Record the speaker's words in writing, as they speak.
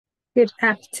Good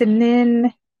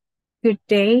afternoon, good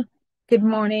day, good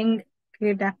morning,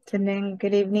 good afternoon,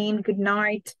 good evening, good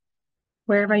night,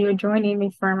 wherever you're joining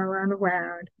me from around the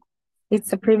world.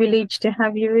 It's a privilege to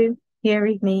have you here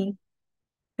with me.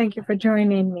 Thank you for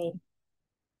joining me.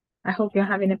 I hope you're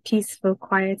having a peaceful,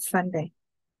 quiet Sunday.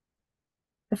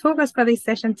 The focus for this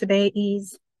session today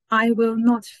is I will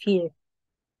not fear.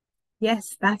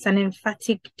 Yes, that's an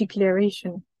emphatic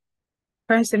declaration.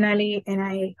 Personally, and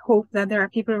I hope that there are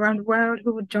people around the world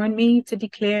who would join me to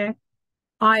declare,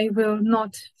 I will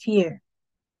not fear.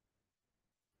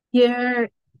 Fear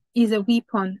is a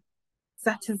weapon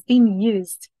that is being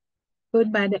used both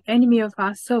by the enemy of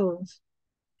our souls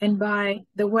and by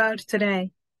the world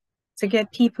today to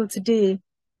get people to do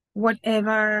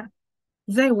whatever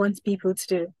they want people to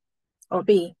do or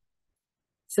be.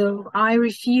 So I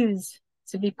refuse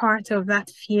to be part of that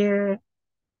fear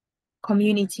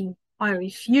community. I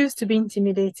refuse to be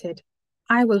intimidated.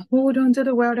 I will hold on to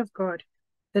the word of God,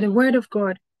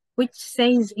 which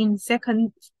says in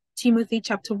 2 Timothy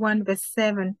chapter 1, verse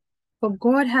 7, for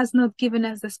God has not given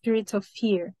us the spirit of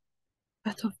fear,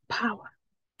 but of power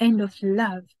and of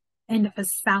love and of a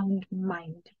sound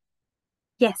mind.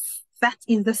 Yes, that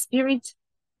is the spirit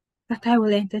that I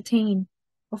will entertain,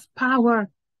 of power,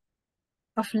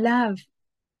 of love,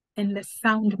 and a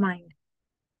sound mind.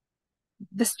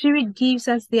 The Spirit gives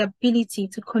us the ability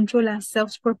to control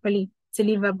ourselves properly to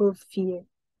live above fear.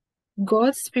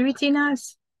 God's Spirit in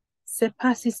us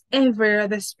surpasses every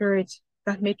other spirit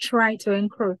that may try to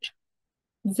encroach.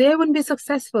 They won't be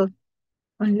successful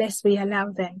unless we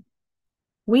allow them.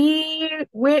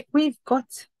 We've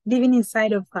got living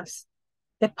inside of us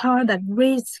the power that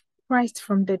raised Christ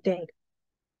from the dead.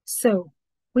 So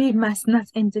we must not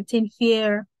entertain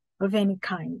fear of any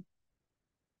kind.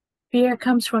 Fear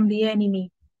comes from the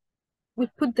enemy. We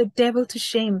put the devil to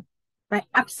shame by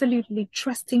absolutely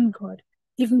trusting God,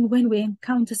 even when we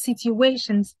encounter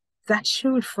situations that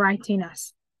should frighten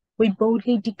us. We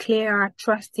boldly declare our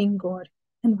trust in God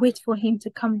and wait for Him to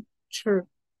come true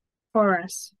for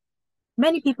us.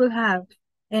 Many people have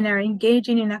and are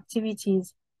engaging in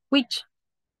activities which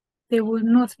they will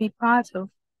not be part of,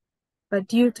 but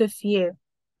due to fear,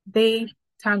 they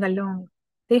tag along.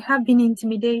 They have been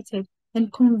intimidated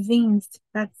and convinced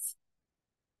that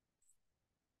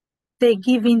they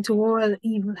give in to all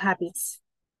evil habits.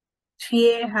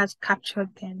 Fear has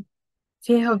captured them.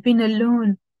 Fear of being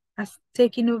alone has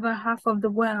taken over half of the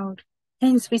world.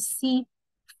 Hence, we see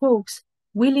folks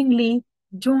willingly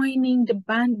joining the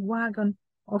bandwagon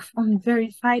of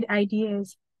unverified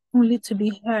ideas only to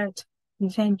be hurt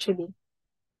eventually.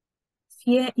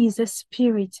 Fear is a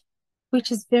spirit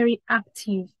which is very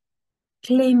active,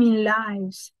 claiming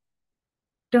lives.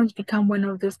 Don't become one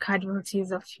of those casualties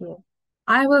of fear.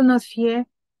 I will not fear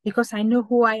because I know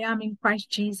who I am in Christ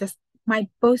Jesus. My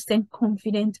boast and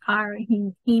confidence are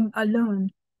in Him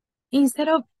alone. Instead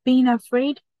of being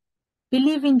afraid,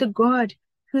 believe in the God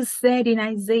who said in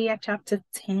Isaiah chapter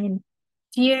 10,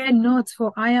 fear not,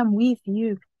 for I am with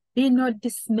you. Be not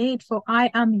dismayed, for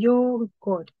I am your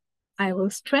God. I will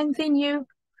strengthen you.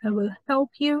 I will help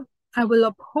you. I will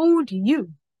uphold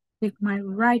you with my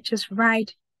righteous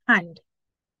right hand.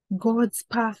 God's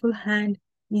powerful hand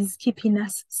is keeping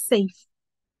us safe.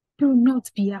 Do not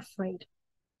be afraid.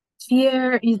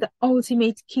 Fear is the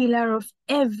ultimate killer of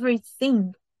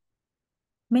everything.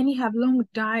 Many have long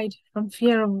died from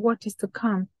fear of what is to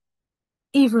come,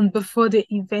 even before the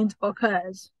event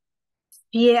occurs.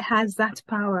 Fear has that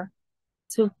power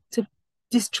to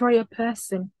destroy a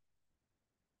person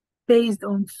based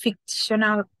on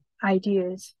fictional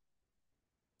ideas.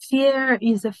 Fear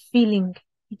is a feeling,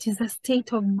 it is a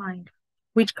state of mind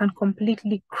which can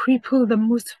completely cripple the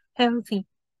most healthy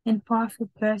and powerful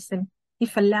person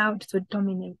if allowed to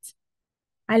dominate.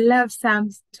 I love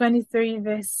Psalms 23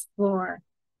 verse 4.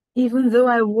 Even though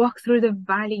I walk through the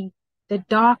valley, the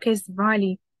darkest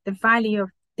valley, the valley of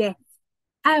death,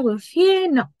 I will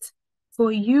fear not,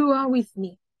 for you are with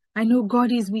me. I know God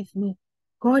is with me.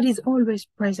 God is always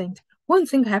present. One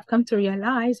thing I have come to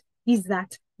realize is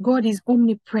that God is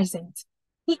omnipresent.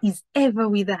 He is ever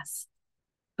with us.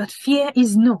 But fear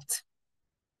is not.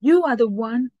 You are the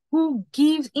one who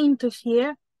gives in to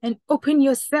fear and open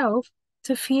yourself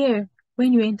to fear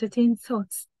when you entertain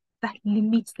thoughts that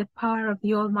limit the power of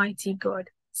the Almighty God.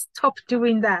 Stop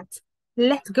doing that.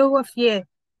 Let go of fear.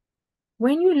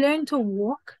 When you learn to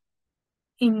walk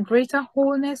in greater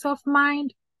wholeness of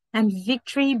mind and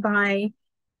victory by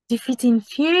defeating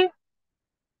fear,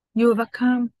 you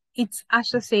overcome its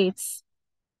associates,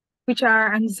 which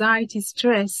are anxiety,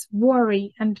 stress,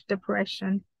 worry, and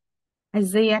depression.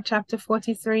 Isaiah chapter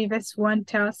 43 verse 1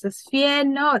 tells us, fear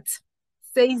not,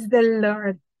 says the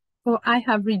Lord, for I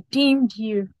have redeemed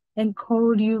you and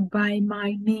called you by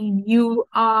my name. You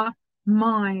are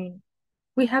mine.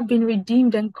 We have been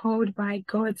redeemed and called by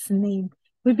God's name.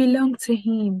 We belong to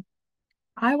Him.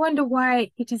 I wonder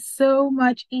why it is so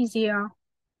much easier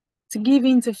to give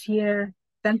in to fear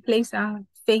than place our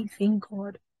faith in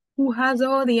God, who has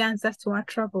all the answers to our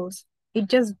troubles. It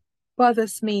just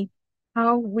bothers me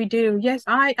how we do. Yes,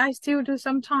 I still do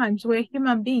sometimes. We're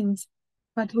human beings,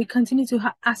 but we continue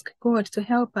to ask God to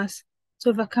help us to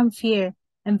overcome fear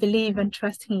and believe and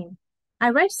trust Him. I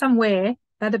read somewhere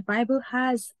that the Bible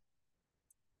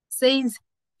says,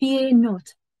 fear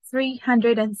not,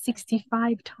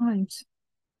 365 times.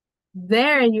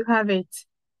 There you have it,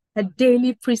 a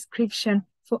daily prescription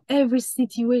for every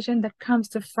situation that comes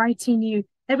to frighten you,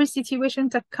 every situation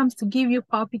that comes to give you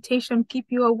palpitation, keep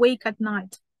you awake at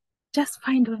night. Just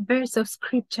find a verse of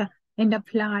scripture and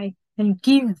apply and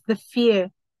give the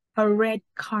fear a red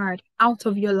card out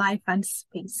of your life and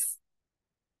space.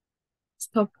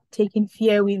 Stop taking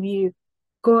fear with you.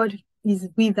 God is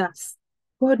with us.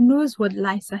 God knows what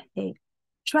lies ahead.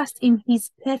 Trust in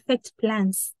His perfect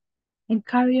plans and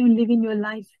carry on living your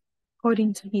life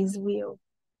according to His will.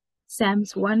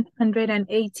 Psalms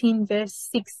 118 verse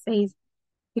 6 says,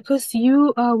 because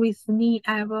you are with me,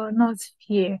 I will not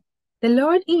fear. The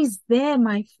Lord is there,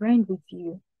 my friend, with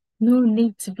you. No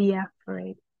need to be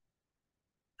afraid.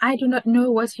 I do not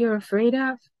know what you're afraid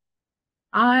of.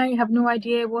 I have no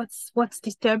idea what's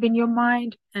disturbing your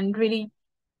mind and really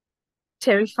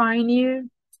terrifying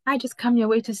you. I just come your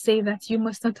way to say that you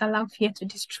must not allow fear to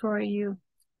destroy you.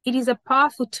 It is a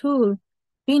powerful tool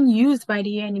being used by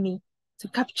the enemy to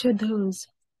capture those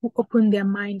who open their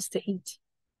minds to it.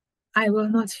 I will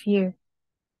not fear.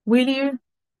 Will you?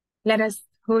 Let us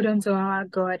hold on to our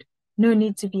God. No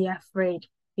need to be afraid,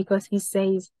 because He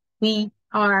says we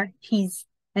are His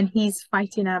and He's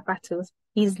fighting our battles.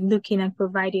 He's looking and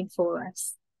providing for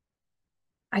us.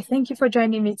 I thank you for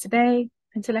joining me today.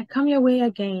 Until I come your way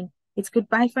again, it's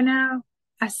goodbye for now,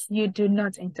 as you do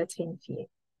not entertain fear.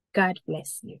 God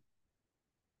bless you.